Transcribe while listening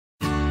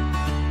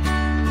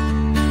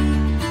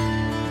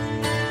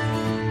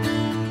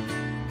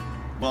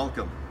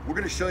Welcome. We're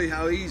going to show you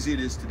how easy it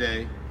is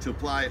today to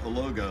apply a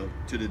logo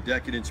to the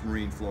DECKadence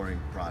marine flooring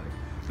product.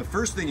 The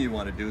first thing you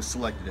want to do is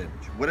select an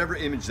image, whatever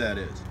image that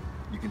is.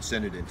 You can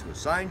send it into a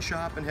sign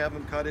shop and have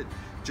them cut it.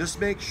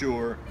 Just make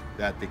sure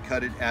that they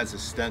cut it as a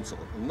stencil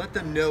and let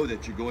them know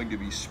that you're going to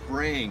be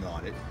spraying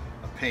on it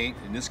a paint,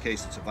 in this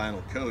case it's a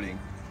vinyl coating,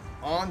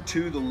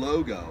 onto the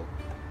logo,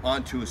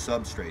 onto a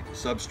substrate. The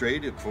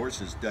substrate, of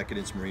course, is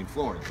DECKadence marine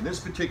flooring. In this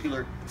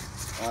particular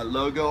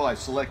logo, I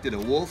selected a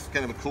wolf,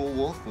 kind of a cool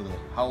wolf with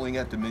a howling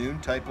at the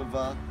moon type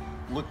of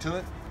look to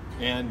it.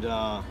 And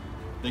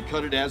they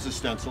cut it as a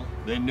stencil.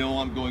 They know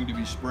I'm going to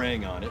be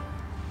spraying on it.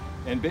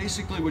 And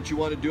basically what you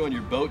want to do on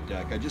your boat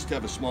deck, I just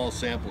have a small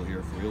sample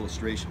here for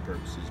illustration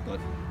purposes, but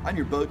on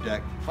your boat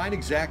deck, find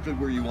exactly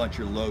where you want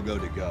your logo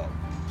to go.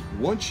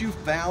 Once you've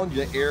found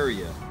the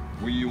area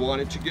where you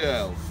want it to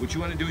go, what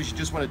you want to do is you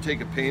just want to take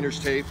a painter's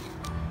tape,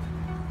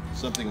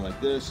 something like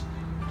this,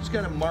 just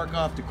kind of mark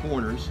off the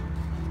corners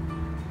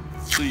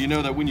so you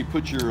know that when you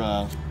put your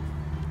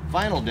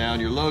vinyl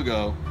down, your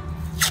logo,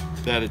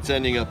 that it's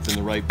ending up in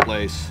the right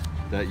place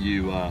that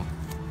you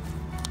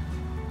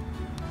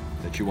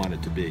want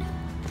it to be.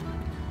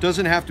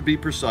 Doesn't have to be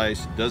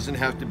precise, doesn't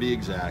have to be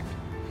exact.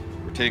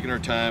 We're taking our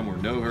time, we're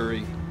in no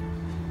hurry,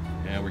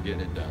 and we're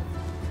getting it done.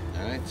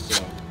 All right,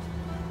 so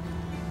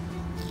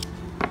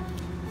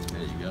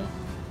there you go,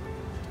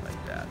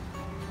 like that.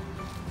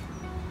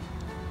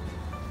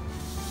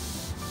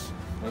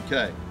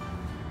 Okay,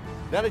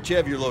 now that you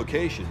have your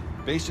location,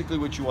 basically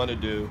what you want to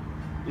do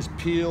is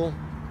peel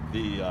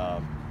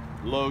the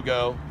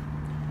logo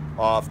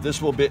off.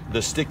 This will be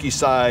the sticky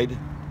side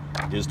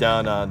is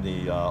down on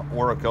the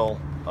Oracle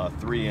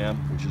 3M,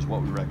 which is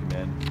what we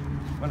recommend.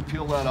 I'm going to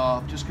peel that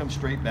off, just come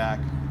straight back,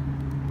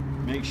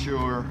 make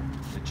sure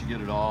that you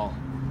get it all,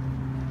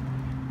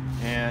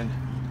 and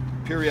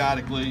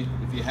periodically,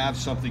 if you have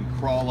something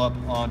crawl up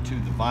onto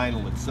the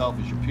vinyl itself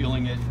as you're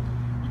peeling it,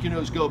 you can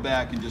always go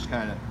back and just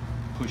kind of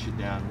push it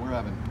down. We're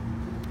having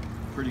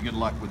pretty good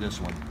luck with this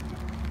one.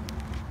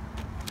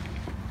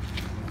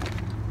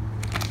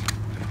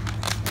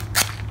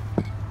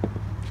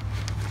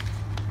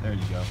 There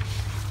you go.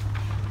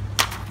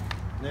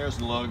 There's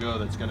the logo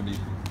that's going to be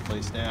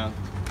placed down.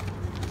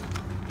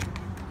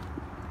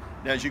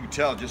 Now, as you can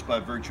tell, just by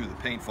virtue of the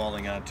paint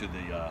falling onto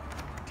the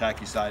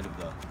tacky side of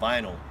the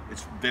vinyl,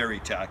 it's very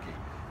tacky.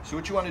 So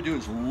what you want to do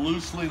is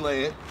loosely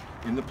lay it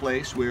in the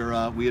place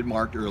where we had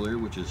marked earlier,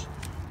 which is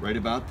right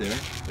about there.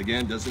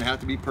 Again, doesn't have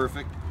to be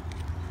perfect.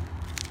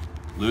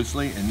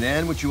 Loosely, and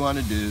then what you want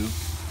to do,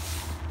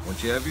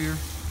 once you have your,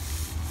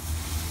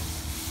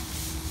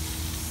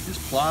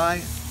 just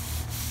apply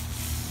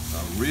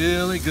a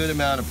really good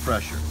amount of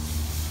pressure.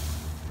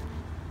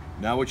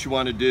 Now what you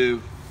want to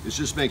do is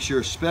just make sure,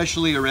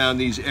 especially around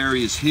these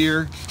areas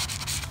here,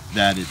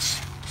 that you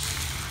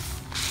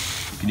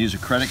can use a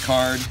credit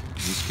card. In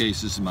this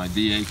case, this is my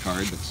VA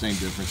card, but same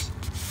difference.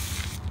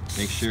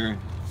 Make sure,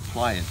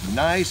 apply a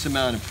nice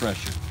amount of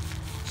pressure,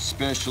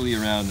 especially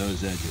around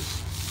those edges.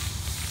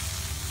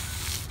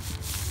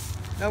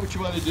 Now what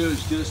you want to do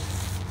is just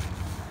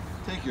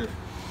take your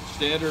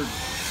standard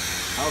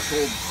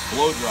household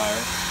blow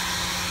dryer,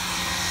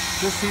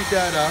 just heat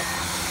that up,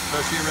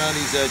 especially around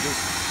these edges.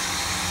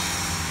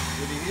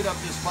 When you heat up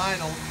this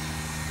vinyl,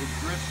 it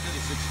drips to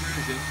this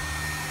extrusion,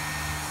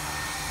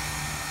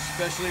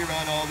 especially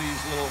around all these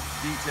little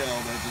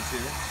detailed edges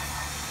here.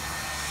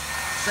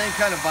 Same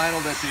kind of vinyl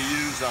that you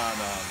use on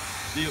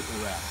vehicle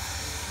wrap.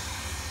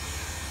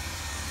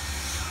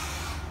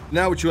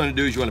 Now what you want to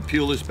do is you want to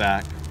peel this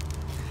back.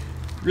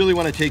 Really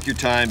want to take your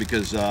time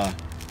because you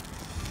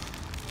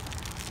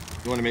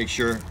want to make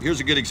sure. Here's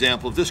a good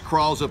example. If this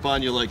crawls up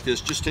on you like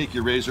this, just take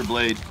your razor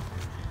blade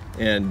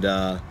and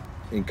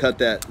cut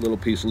that little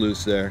piece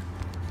loose there.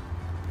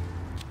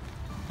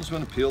 Just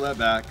want to peel that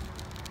back,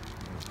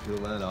 peel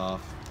that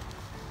off.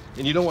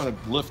 And you don't want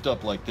to lift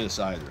up like this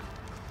either.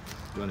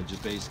 You want to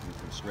just basically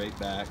come straight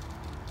back.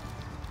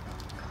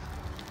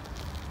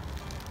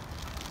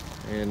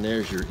 And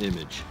there's your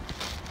image.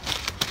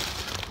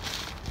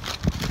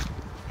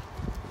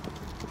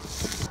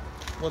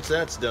 Once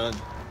that's done,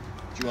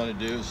 what you want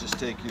to do is just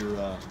take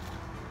your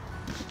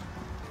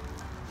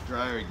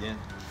dryer again.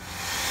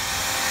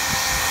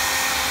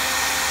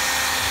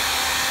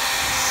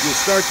 You'll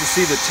start to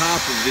see the top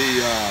of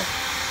the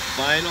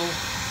vinyl.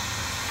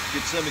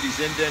 Get some of these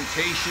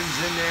indentations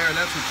in there, and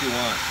that's what you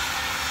want.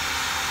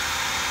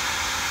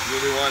 You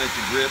really want it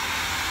to grip.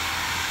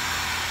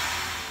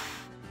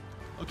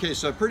 Okay,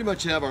 so I pretty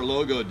much have our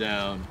logo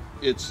down.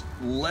 It's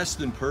less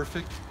than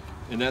perfect,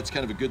 and that's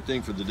kind of a good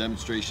thing for the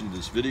demonstration of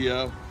this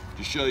video,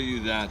 to show you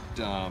that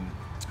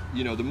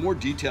you know, the more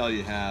detail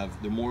you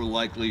have, the more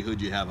likelihood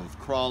you have of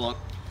crawl up.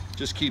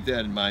 Just keep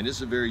that in mind. This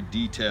is a very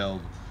detailed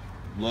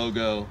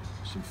logo,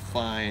 some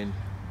fine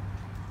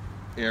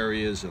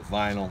areas of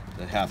vinyl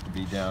that have to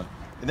be down.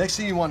 The next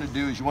thing you want to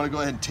do is you want to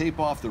go ahead and tape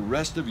off the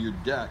rest of your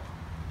deck,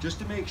 just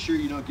to make sure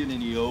you don't get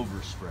any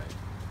overspray.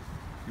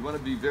 You want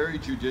to be very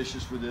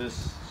judicious with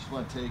this. Just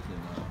want to take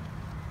and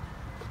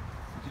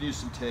you can use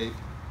some tape.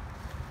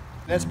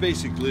 That's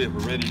basically it.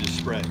 We're ready to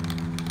spray.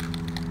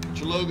 Put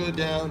your logo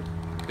down.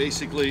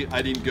 Basically,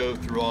 I didn't go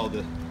through all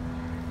the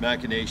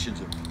machinations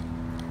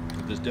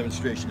of this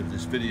demonstration of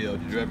this video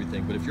to do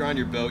everything, but if you're on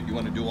your boat, you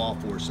want to do all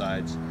four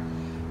sides.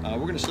 We're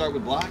going to start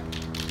with black.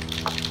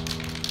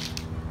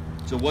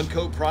 It's a one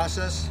coat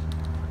process.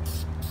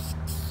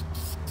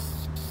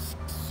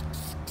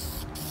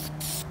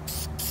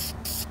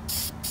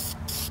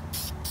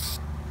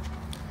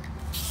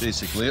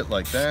 Basically it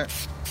like that.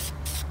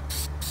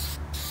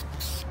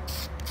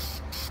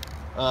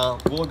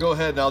 We'll go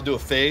ahead and I'll do a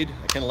fade.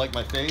 I kind of like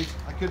my fade.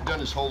 I could have done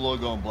this whole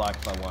logo in black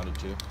if I wanted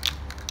to,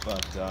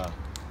 but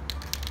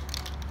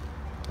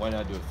why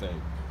not do a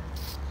fade?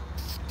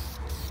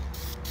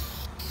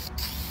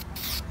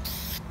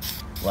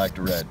 Black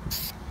to red.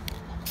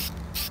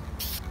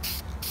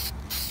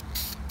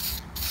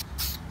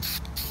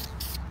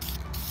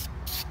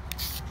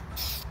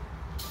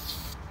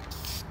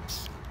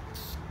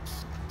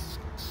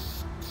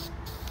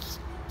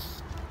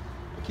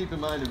 Keep in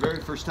mind, the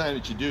very first time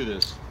that you do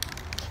this,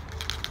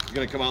 you're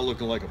going to come out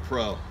looking like a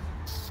pro.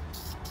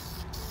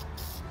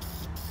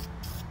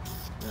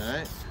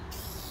 Alright?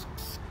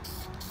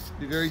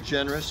 Be very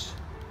generous.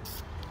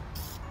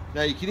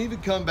 Now you can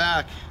even come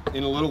back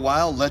in a little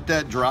while, let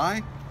that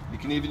dry. You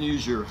can even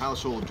use your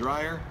household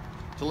dryer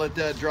to let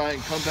that dry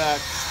and come back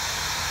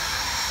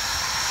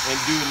and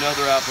do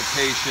another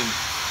application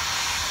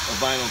of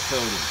vinyl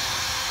coating.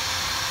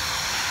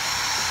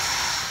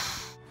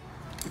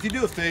 If you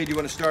do a fade, you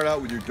want to start out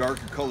with your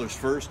darker colors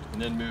first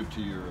and then move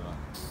to your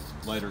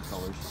lighter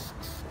colors,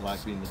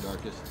 black being the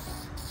darkest,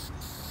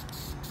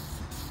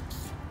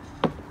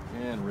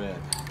 and red.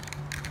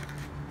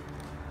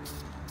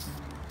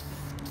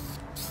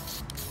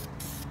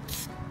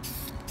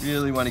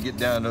 Really want to get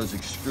down those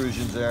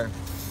extrusions there.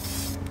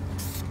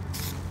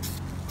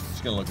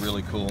 It's going to look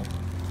really cool.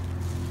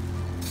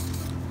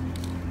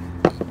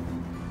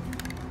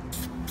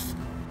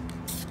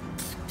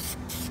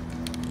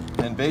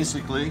 And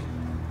basically,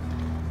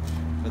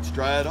 let's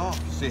dry it off,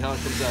 see how it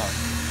comes out.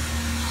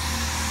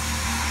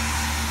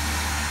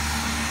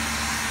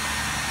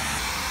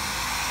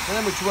 And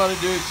then what you want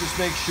to do is just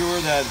make sure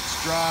that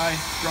it's dry,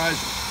 dries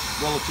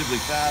relatively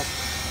fast.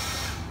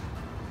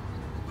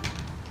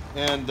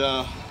 And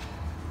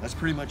that's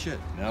pretty much it.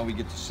 Now we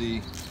get to see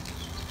the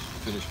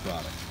finished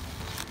product.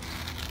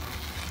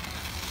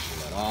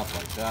 Pull that off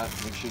like that.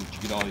 Make sure that you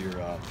get all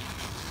your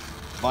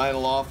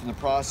vinyl off in the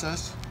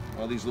process,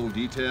 all these little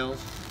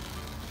details.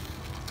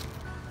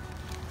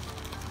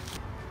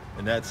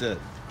 And that's it.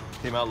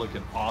 Came out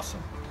looking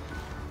awesome.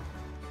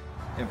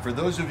 And for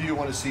those of you who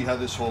want to see how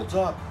this holds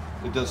up,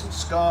 it doesn't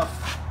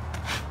scuff,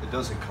 it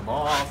doesn't come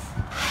off,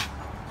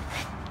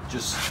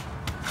 just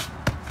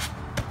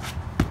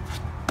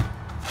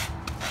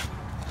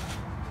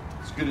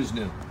as good as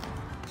new.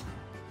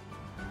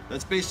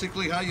 That's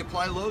basically how you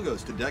apply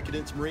logos to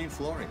Decadence Marine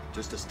Flooring.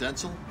 Just a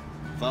stencil,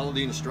 follow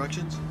the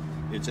instructions.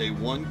 It's a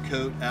one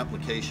coat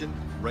application.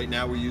 Right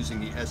now we're using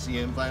the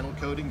SEM vinyl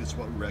coating. That's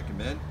what we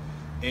recommend.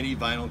 Any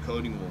vinyl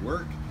coating will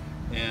work,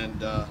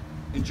 and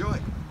enjoy.